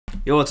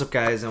Yo, what's up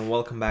guys, and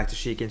welcome back to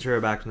Sheik, and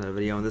we're back with another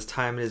video, and this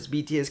time it is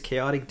BTS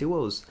chaotic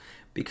duos,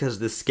 because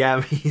the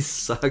scammies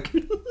suck.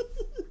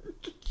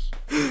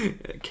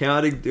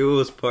 Chaotic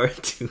duos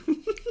part 2.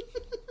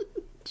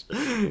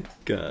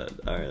 God,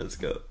 alright, let's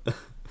go.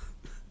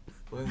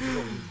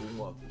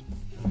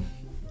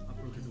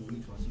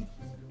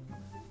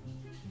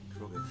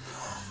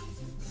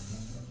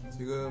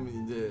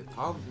 지금 이제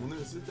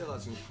오늘 쓸 때가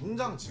지금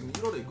당장 지금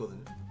 1월에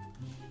있거든요.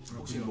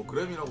 혹시 뭐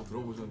그램이라고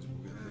들어보셨는지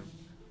모르겠는데.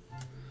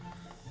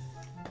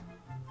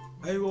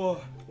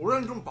 아이고,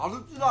 올해는 좀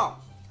봐줍시다.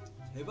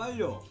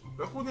 제발요.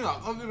 레코딩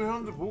아카데미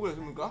현재 보고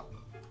계십니까?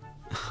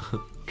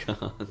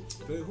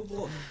 저희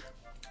후보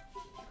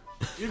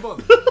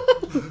 1번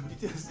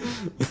BTS.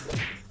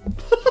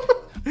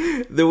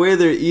 The way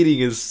they're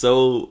eating is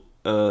so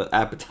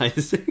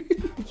appetizing.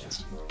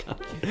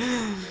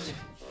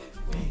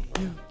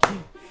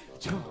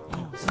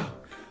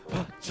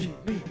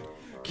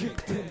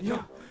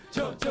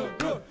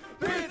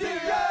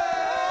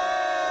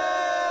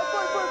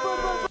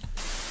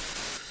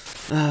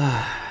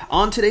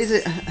 On today's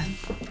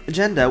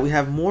agenda, we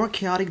have more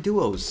chaotic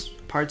duos,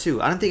 part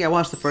 2. I don't think I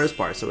watched the first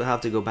part, so we'll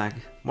have to go back.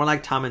 More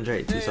like Tom and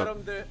Dre, 2 suck.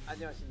 여러분들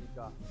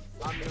안녕하십니까?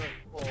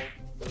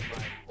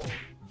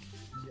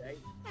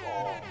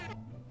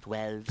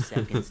 12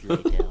 seconds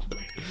later.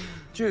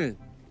 준,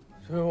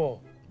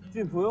 조용호.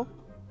 준 보여?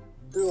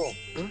 조용호.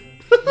 응?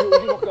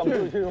 여기밖에 안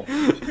보여, 조용호.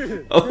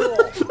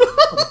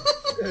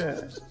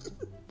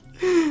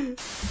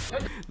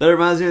 That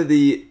reminds me of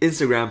the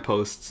Instagram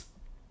posts.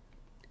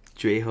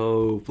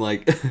 J-Hope,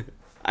 like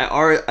I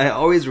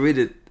always read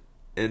it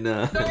in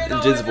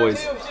Jin's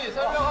voice.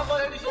 설명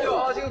한번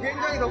해주시죠. 지금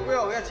굉장히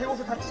덥고요. 그냥 제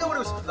옷을 다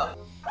찢어버리고 싶습니다.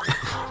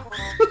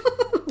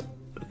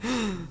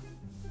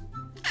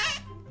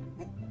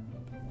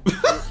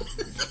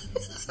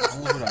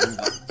 아무 소리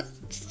아닙니다.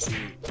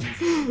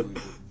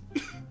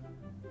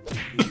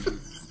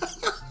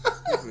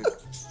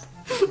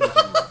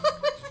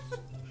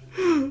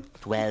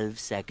 12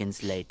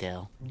 seconds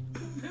later.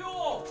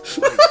 태호!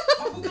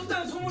 방구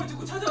꼈다는 소문을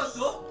듣고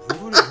찾아왔어?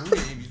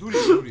 미소리.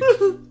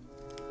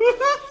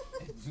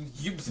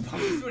 이게 무슨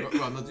방구 소리?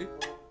 왜 안 나지?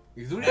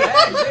 미소리야?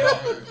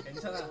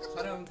 괜찮아.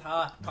 사람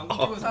다 방구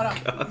끼고 살아.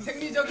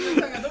 생리적인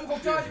현상이야. 너무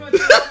걱정하지 마.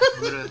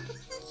 오늘은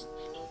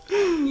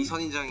이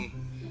선인장이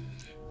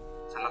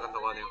잘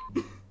나간다고 하네요.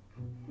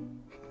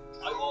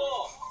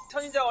 아이고,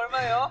 선인장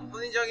얼마예요?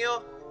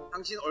 선인장이요?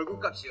 당신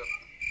얼굴값이요.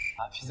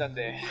 아,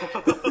 비싼데.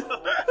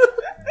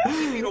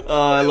 Oh,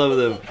 I love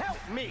them.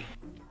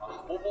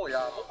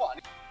 뽀뽀야, 뽀뽀 아니.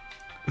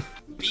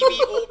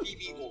 BBO.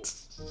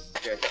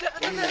 오케이.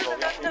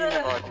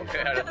 알았어.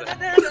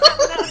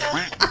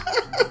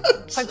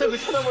 한참을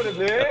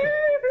쳐다보는데.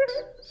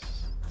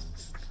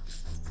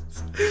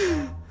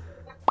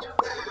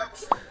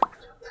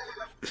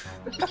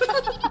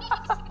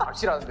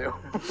 확실한데요?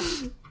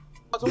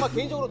 아, 정말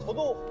개인적으로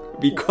저도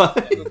Be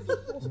quiet.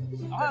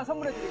 하나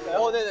선물해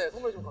드릴까요? 네네,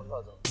 선물 좀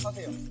감사하죠.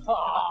 하세요.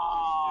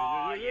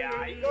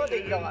 야, 이거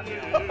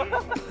냉정하네요.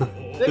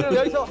 네, 그럼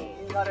여기서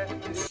인사를.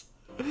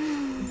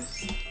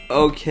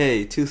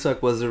 Okay,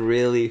 Tusuck was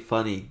really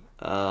funny.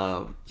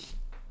 I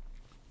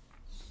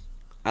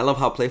love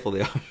how playful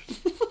they are.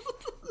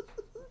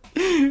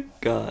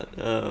 God,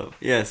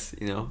 yes,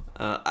 you know,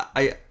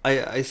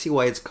 I see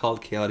why it's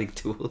called chaotic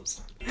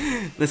duos.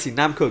 Let's see,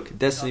 Namkook,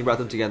 Destiny brought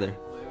them together.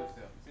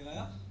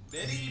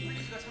 메리미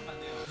플리스가 참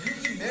많네요.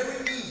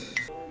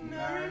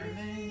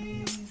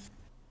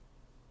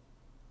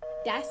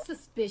 That's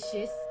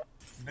suspicious.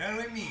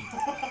 Marry me.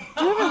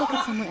 Do you ever look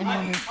at someone and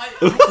wonder what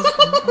is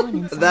going on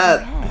inside That.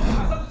 their head?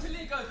 가사도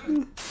틀리니까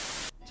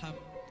참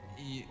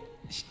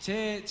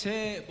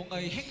제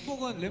뭔가 이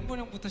행복은 램본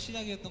형부터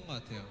시작이었던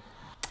것 같아요.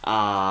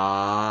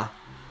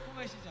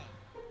 꿈의 시작.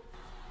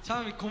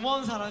 참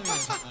고마운 사람이에요,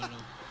 정말로.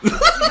 이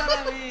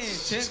사람이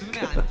제 눈에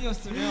안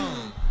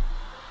띄었으면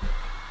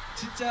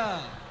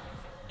진짜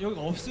여기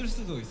없을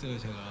수도 있어요,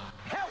 제가.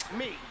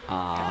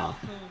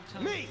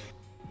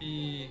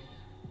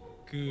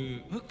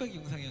 그 흑백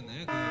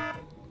영상이었나요?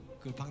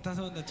 그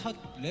방탄소년단 첫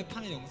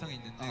랩하는 영상이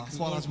있는데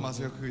소환하지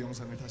마세요 그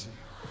영상을 다시.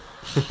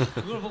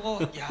 그걸 보고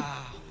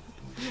야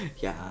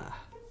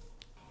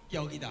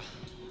여기다.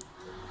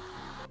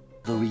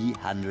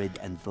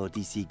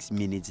 346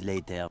 minutes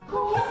later.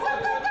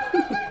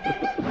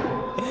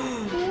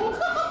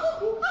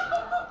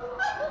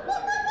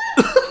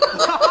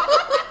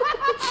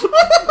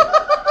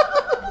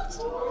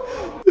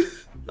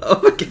 Oh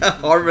my god,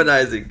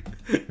 harmonizing.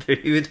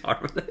 They're even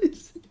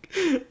harmonizing.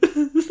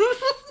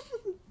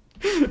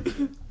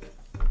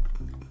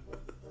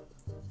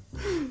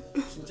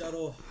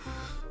 진짜로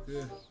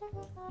그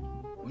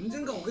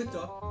언젠가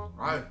오겠죠.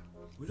 아이,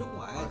 무조건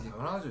와야지.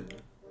 당연하지.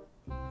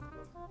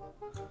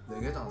 내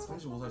계장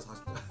 35살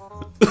 40살.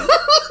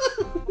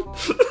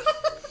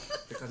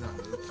 때까지 안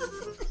되겠지.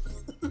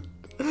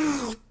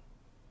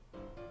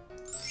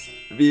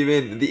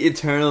 Even the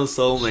eternal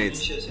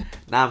soulmates.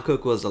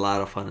 Namkook was a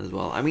lot of fun as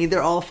well. I mean,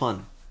 they're all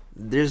fun.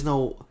 There's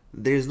no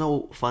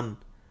fun.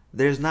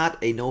 There's not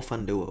a no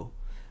fun duo.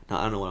 Now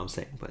I don't know what I'm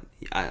saying, but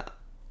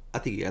I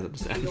think you guys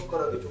understand.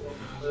 손가락이 조금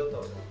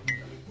커졌다고.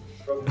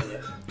 그렇군요.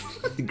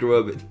 Grow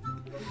up it.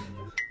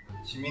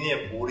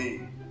 지민이의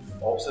볼이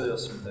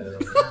없어졌습니다,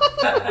 여러분.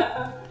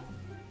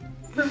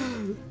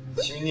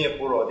 지민이의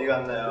볼 어디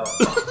갔나요?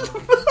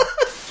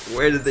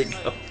 Where did they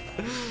go?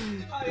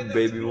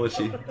 Baby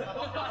mochi.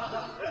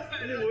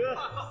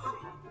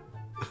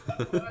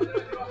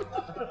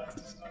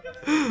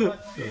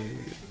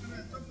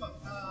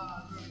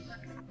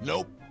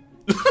 Nope.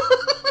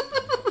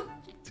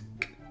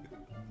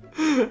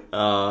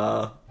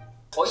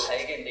 거의 다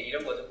얘기했는데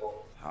이런 거죠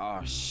뭐.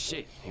 Oh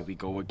shit, here we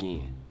go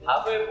again.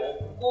 밥을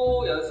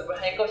먹고 연습을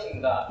할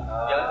것인가,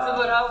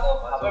 연습을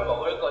하고 밥을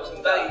먹을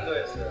것인가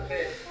이거였어요.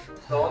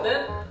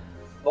 너는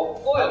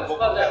먹고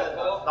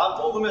연습하자고. 난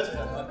먹으면서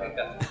해야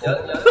그러니까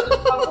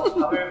연습하고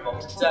밥을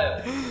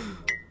먹자요.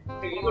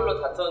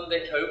 이걸로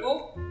다퉜는데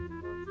결국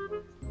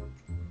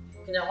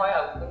그냥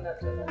화해하고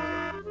끝났죠.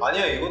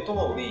 아니요, 이것도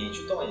뭐 우리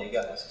 2주 동안 얘기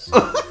안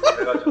했었어요.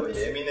 그래가지고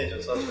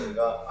예민해져서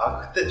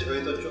저희가 그때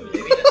저희도 좀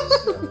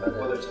예민했었어요.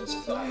 멤버들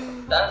전체가.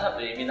 다른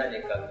사람도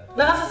예민하니까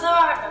나가서 싸워!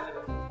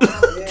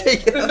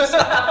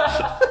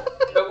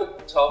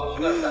 결국 저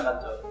휴가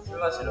나갔죠. 술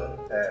마시러.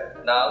 네.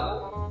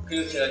 나가고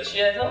그리고 제가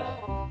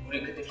취해서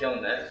우리 그때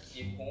기억나요?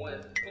 뒤에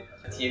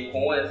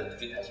공원에서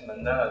둘이 다시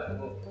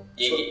만나가지고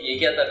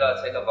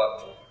얘기하다가 제가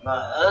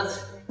막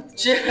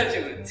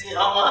취해가지고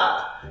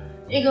태영아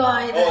이거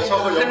아니다.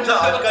 저거 영상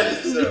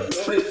안까지 있어요.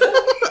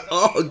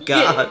 Oh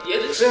god.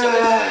 얘도 진짜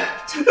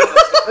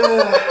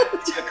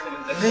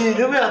잠깐만. 네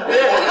이러면 안 돼.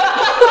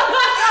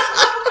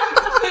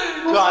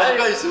 저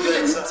안까지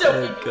있습니다. 진짜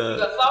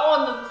우리가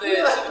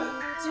싸웠는데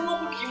술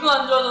먹고 기분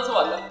안 좋아져서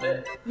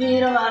왔는데 네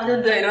이러면 안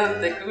된다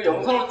이러는데 그거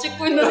영상으로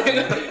찍고 있는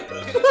애가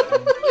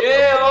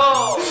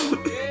얘요.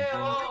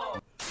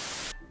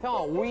 태영아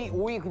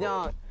오이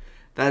그냥.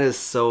 That is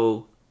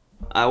so.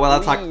 Well,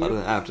 I'll talk about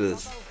it after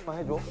this.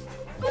 해줘.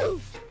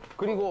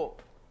 그리고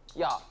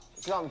야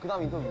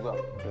그다음 인터뷰 누구야?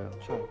 저요.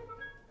 시원.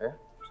 예?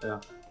 저요.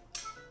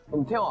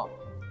 그럼 태영아.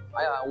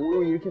 아야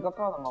오이 이렇게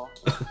깎아 나가.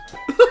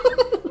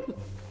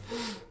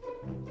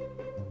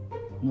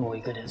 너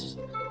이거 됐어.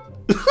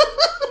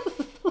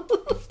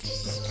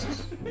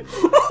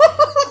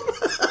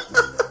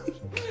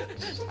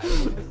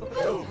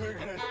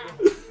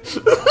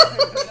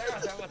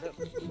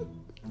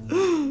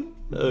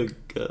 Oh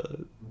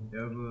god.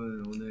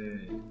 여러분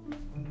오늘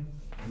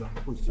뭐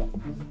하고 있어?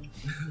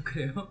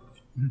 그래요?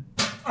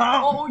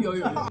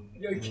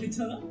 야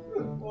괜찮아?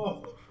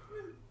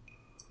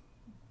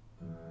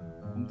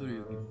 곰돌이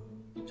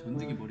여기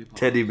전등이 머리 봐.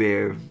 Teddy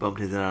bear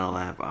bumped his head on a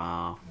lap.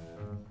 Oh.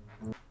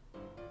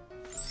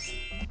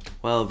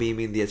 Well,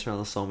 beaming the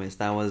eternal soulmates.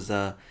 That was,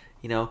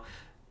 you know,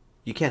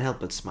 you can't help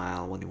but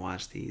smile when you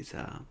watch these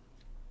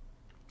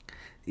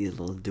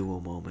little duo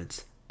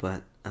moments.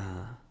 But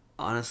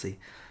honestly,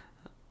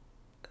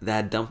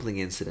 that dumpling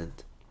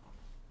incident,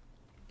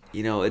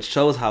 you know, it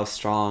shows how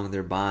strong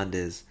their bond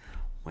is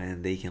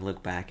when they can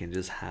look back and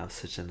just have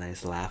such a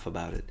nice laugh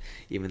about it,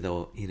 even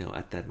though, you know,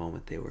 at that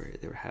moment they were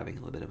having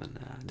a little bit of a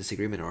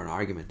disagreement or an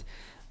argument.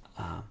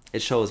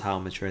 It shows how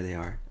mature they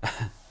are.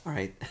 All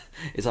right,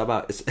 it's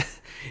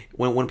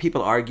when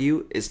people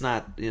argue, it's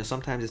not, you know,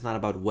 sometimes it's not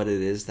about what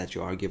it is that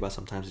you argue about.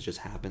 Sometimes it just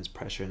happens,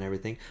 pressure and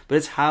everything, but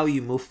it's how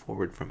you move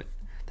forward from it.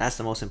 That's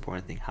the most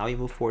important thing, how you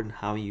move forward and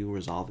how you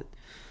resolve it.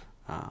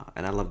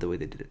 And I love the way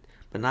they did it.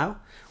 But now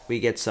we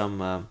get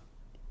some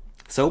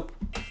soap.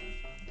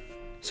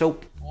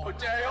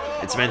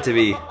 It's meant to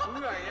be.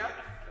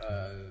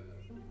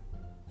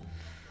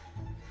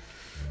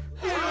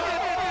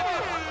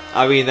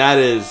 I mean, that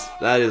is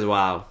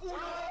wow.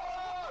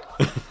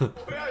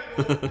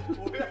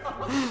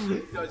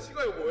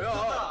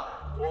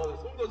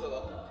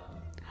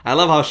 I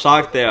love how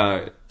shocked they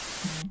are.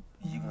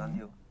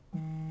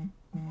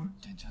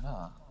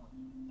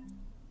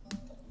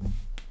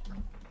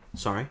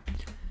 Sorry.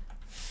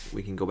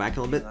 We can go back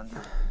a little bit.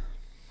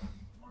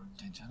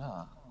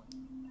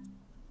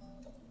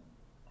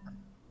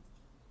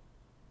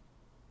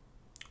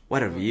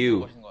 What a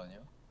view.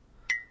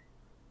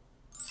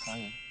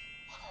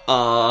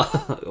 Oh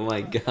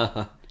my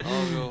god.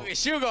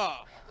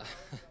 슈가.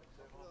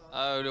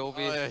 우리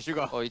호비.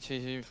 슈가.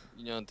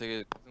 2022년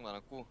되게 고생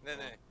많았고.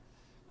 네네.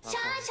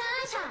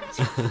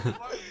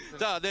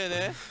 자,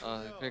 네네.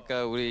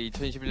 그러니까 우리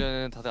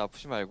 2021년에는 다들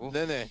아프지 말고.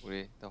 네네.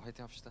 우리 다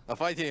화이팅 합시다.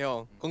 파이팅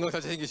형. 건강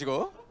잘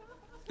챙기시고.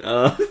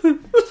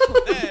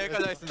 네,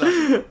 여기까지 하겠습니다.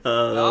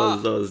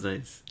 That was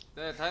nice.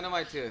 네,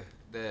 다이너마이트.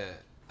 네.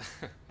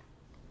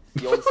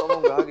 여기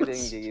써놓은 거 하게 된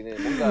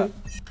계기는 뭔가.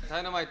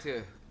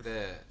 다이너마이트.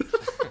 네.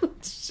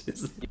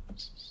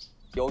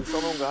 여기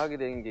써놓은 거 하게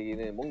된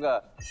계기는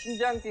뭔가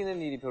심장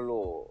뛰는 일이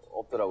별로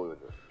없더라고요.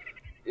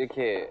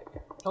 이렇게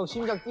형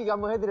심장 뛰게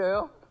한번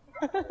해드려요?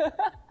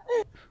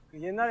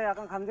 옛날에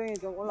약간 감정이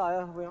좀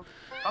올라와요, 형.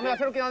 카메라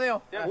새롭긴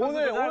하네요.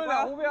 오늘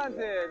나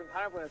후배한테 좀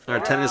당할 뻔했어.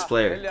 Our tennis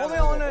player.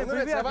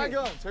 오늘의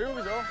재발견 저희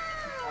후배죠?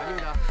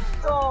 아닙니다.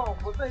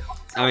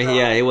 I mean,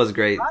 yeah, it was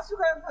great.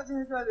 마슈가형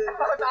사진 해줘야 돼.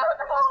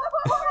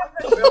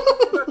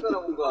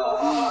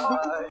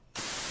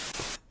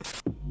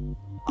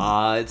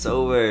 It's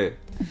over.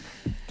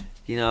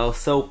 You know,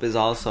 Soap is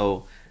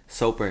also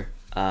super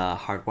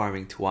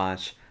heartwarming to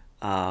watch.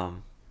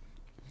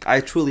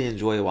 I truly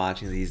enjoy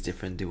watching these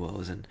different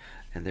duos and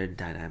their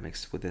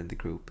dynamics within the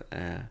group.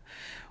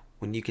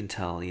 When you can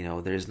tell, you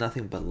know, there's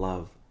nothing but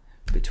love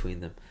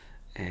between them,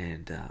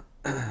 and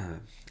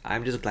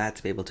I'm just glad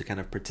to be able to kind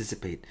of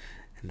participate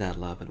in that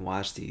love and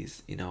watch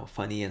these, you know,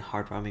 funny and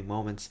heartwarming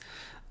moments.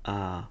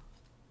 I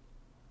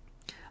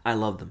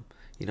love them.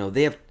 You know,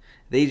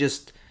 they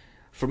just,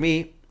 for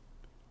me,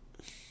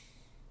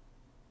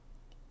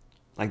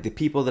 like the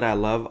people that I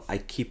love, I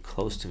keep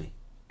close to me.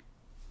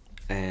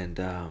 And,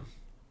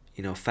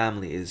 you know,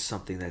 family is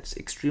something that's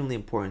extremely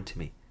important to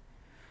me.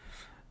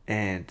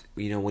 And,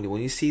 you know,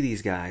 when you see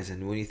these guys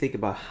and when you think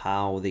about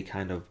how they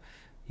kind of,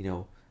 you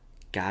know,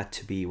 got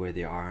to be where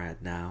they are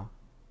at now,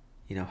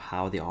 you know,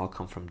 how they all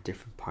come from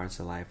different parts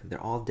of life and they're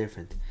all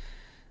different.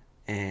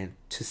 And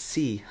to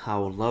see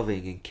how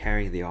loving and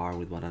caring they are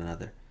with one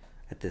another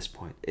at this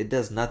point, it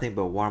does nothing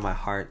but warm my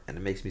heart, and it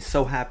makes me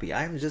so happy.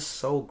 I'm just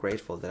so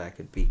grateful that I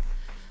could be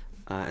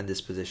in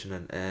this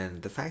position,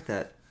 and the fact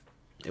that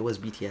it was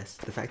BTS,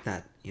 the fact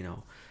that, you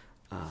know,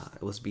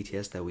 it was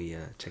BTS that we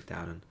checked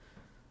out, and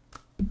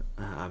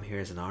I'm here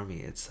as an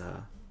army. It's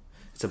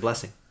a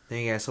blessing.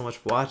 Thank you guys so much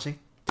for watching.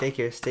 Take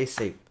care, stay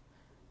safe.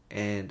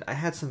 And I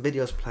had some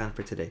videos planned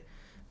for today,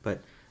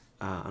 but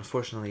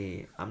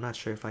unfortunately I'm not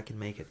sure if I can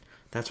make it.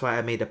 That's why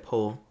I made a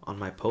poll on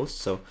my post.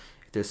 So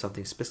if there's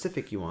something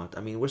specific you want,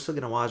 I mean, we're still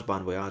gonna watch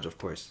Bon Voyage, of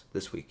course,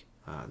 this week,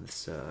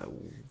 this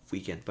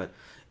weekend. But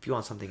if you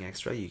want something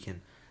extra, you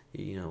can,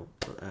 you know,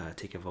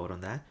 take a vote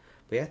on that.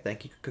 But yeah,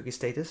 thank you,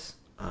 Kookiestaetas.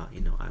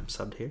 You know, I'm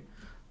subbed here.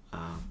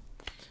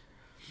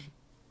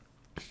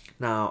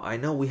 Now, I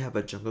know we have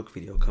a Jungkook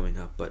video coming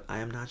up, but I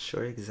am not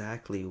sure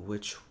exactly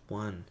which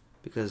one,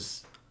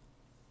 because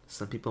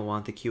some people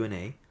want the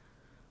Q&A,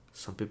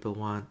 some people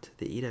want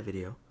the Ida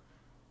video,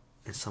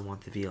 and some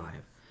want the V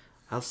Live.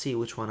 I'll see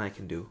which one I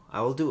can do.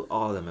 I will do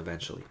all of them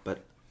eventually,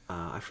 but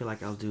I feel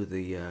like I'll do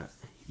the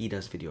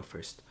Ida's video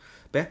first.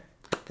 But yeah,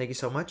 thank you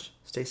so much.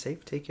 Stay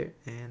safe, take care,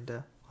 and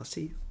I'll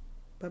see you.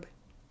 Bye-bye.